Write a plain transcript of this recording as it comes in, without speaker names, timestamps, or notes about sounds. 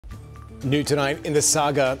New tonight in the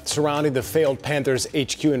saga surrounding the failed Panthers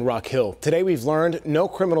HQ in Rock Hill. Today we've learned no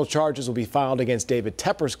criminal charges will be filed against David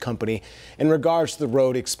Tepper's company in regards to the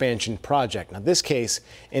road expansion project. Now this case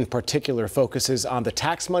in particular focuses on the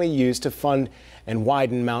tax money used to fund and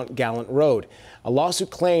widen Mount Gallant Road. A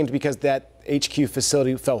lawsuit claimed because that HQ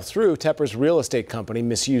facility fell through, Tepper's real estate company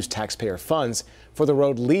misused taxpayer funds for the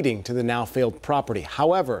road leading to the now failed property.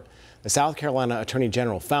 However, the South Carolina Attorney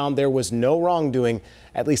General found there was no wrongdoing,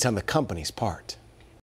 at least on the company's part.